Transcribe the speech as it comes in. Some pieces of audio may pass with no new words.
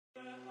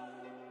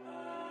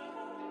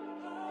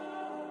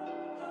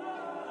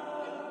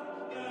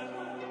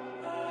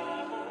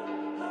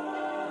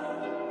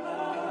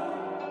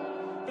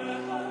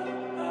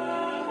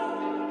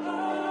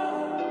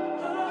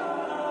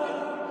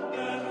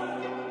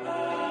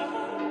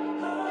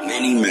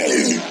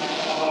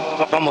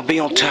If I'ma be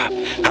on top,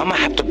 I'ma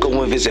have to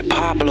go and visit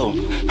Pablo.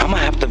 I'ma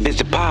have to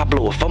visit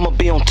Pablo. If I'ma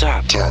be on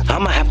top,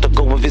 I'ma have to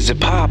go and visit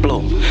Pablo.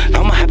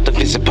 I'ma have to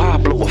visit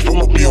Pablo. If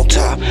I'ma be on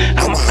top,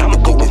 I'ma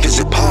go and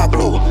visit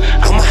Pablo.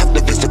 I'ma have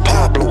to visit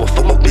Pablo. If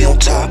I'ma be on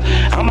top,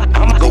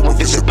 I'ma go and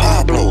visit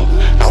Pablo.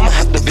 I'ma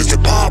have to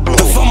visit Pablo.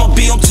 If I'ma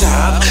be on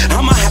top,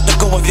 I'ma have to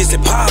go and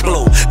visit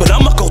Pablo. But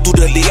I'ma go through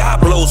the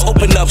Diablos,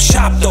 open up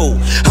shop though.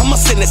 I'ma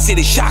send the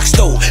city shocks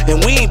though.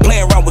 And we ain't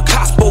playing around with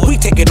cops, boy. We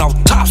taking off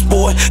tops,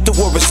 boy. The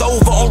war is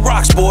over on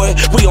rocks, boy.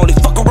 We only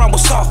fuck around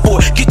with soft, boy.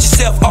 Get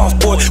yourself off,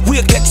 boy.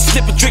 We'll catch you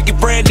slipping, drinking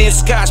brandy and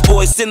scotch,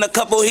 boy. Send a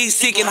couple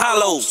heat-seeking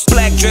hollows.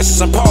 Black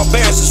dresses and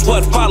pallbearers is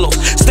what follows.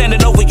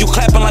 Standing over you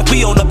clapping like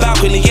we on the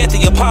balcony at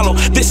the Apollo.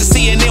 This is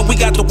CNN, we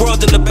got the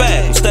world in the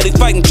bag. Steady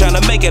fighting, trying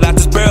to make it out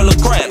this barrel of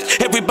crap.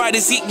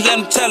 Everybody's eating, let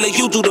them tell it,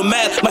 you do the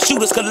math. My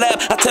shooters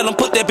collab, I tell them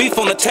put that beef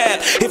on the tab.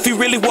 If you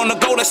really wanna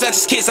go, let's let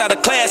these kids out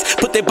of class.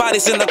 Put their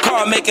bodies in the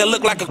car, make it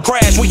look like a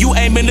crash. When you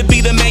aiming to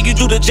be the man, you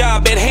do the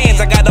job at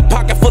hands. I got a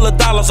pocket full of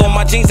dollars on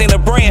my jeans, ain't a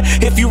brand.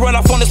 If you run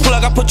off on this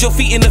plug, I put your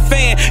feet in the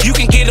fan. You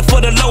can get it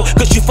for the low,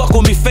 cause you fuck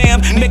with me,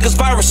 fam. Niggas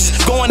viruses,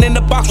 going in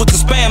the box with the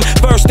spam.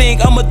 First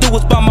thing I'ma do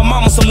is buy my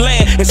mama some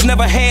land. It's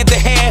never hand to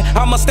hand,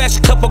 I'ma stash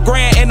a couple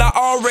grand. And I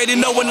already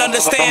know and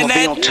understand that.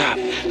 If I'ma be on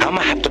top,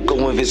 I'ma have to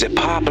go and visit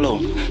Pablo.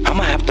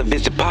 I'ma have to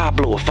visit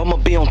Pablo. If I'ma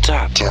be on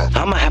top,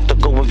 I'ma have to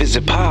go and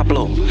visit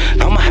Pablo.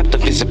 I'ma have to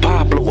visit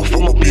Pablo. If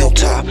I'ma be on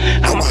top,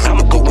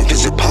 I'ma go and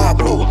visit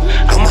Pablo.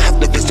 I'ma have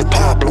to visit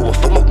Pablo.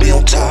 If I'ma be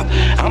on top,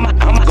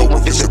 I'ma go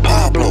and visit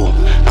Pablo.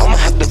 I'ma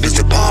have to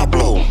visit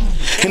Pablo.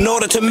 In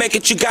order to make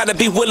it, you gotta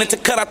be willing to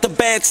cut out the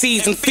bad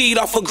seeds and feed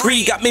off of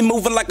greed. Got me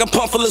moving like a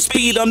pump full of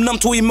speed. I'm numb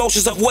to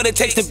emotions of what it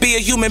takes to be a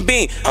human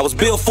being. I was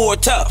built for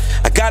it tough.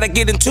 I gotta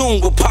get in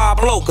tune with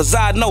Pablo, cause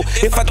I know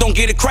if I don't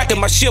get it cracking,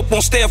 my ship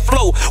won't stay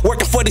afloat.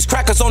 Working for these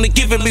crackers only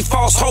giving me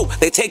false hope.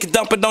 They take it,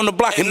 dump it on the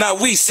block, and now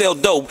we sell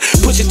dope.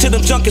 Push it to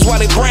them junkies while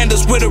they brand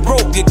us with a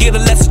rope. You get a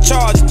lesser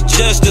charge, the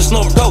judge just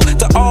no go.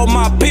 To all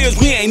my peers,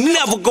 we ain't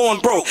never going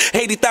broke.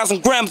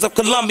 80,000 grams of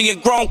Colombian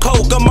grown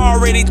coke. I'm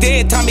already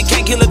dead, Tommy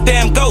can't kill a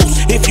damn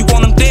ghost. If you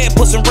want them dead,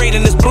 put some raid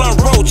in this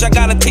blunt roach. I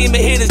got a team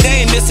of hitters,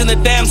 they ain't missing a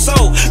damn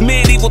soul.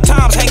 Medieval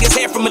times, hang his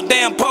head from a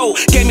damn pole.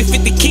 Gave me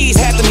 50 keys,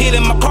 had them hit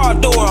in my car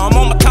door. I'm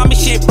on my Tommy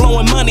shit,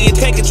 blowing money and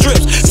taking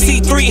trips.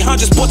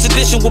 C300 Sports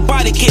Edition with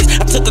body kits.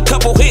 I took a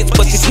couple hits,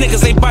 but these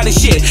niggas ain't body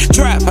shit.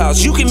 Trap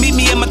house, you can meet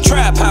me in my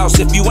trap house.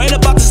 If you ain't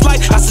about this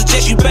life, I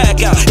suggest you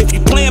back out. If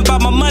you playing by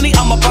my money,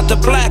 I'm about to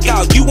black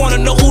out. You wanna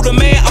know who the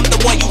man? I'm the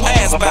one you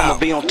ask about. If I'ma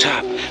be on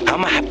top,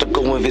 I'ma have to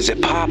go and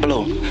visit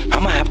Pablo.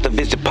 I'ma have to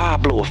visit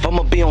Pablo. If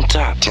I'ma be on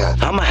top,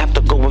 I'ma have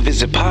to go and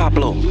visit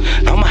Pablo.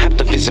 I'ma have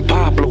to visit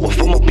Pablo.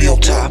 If I'ma be on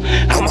top,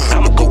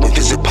 I'ma go and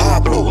visit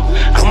Pablo.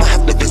 I'ma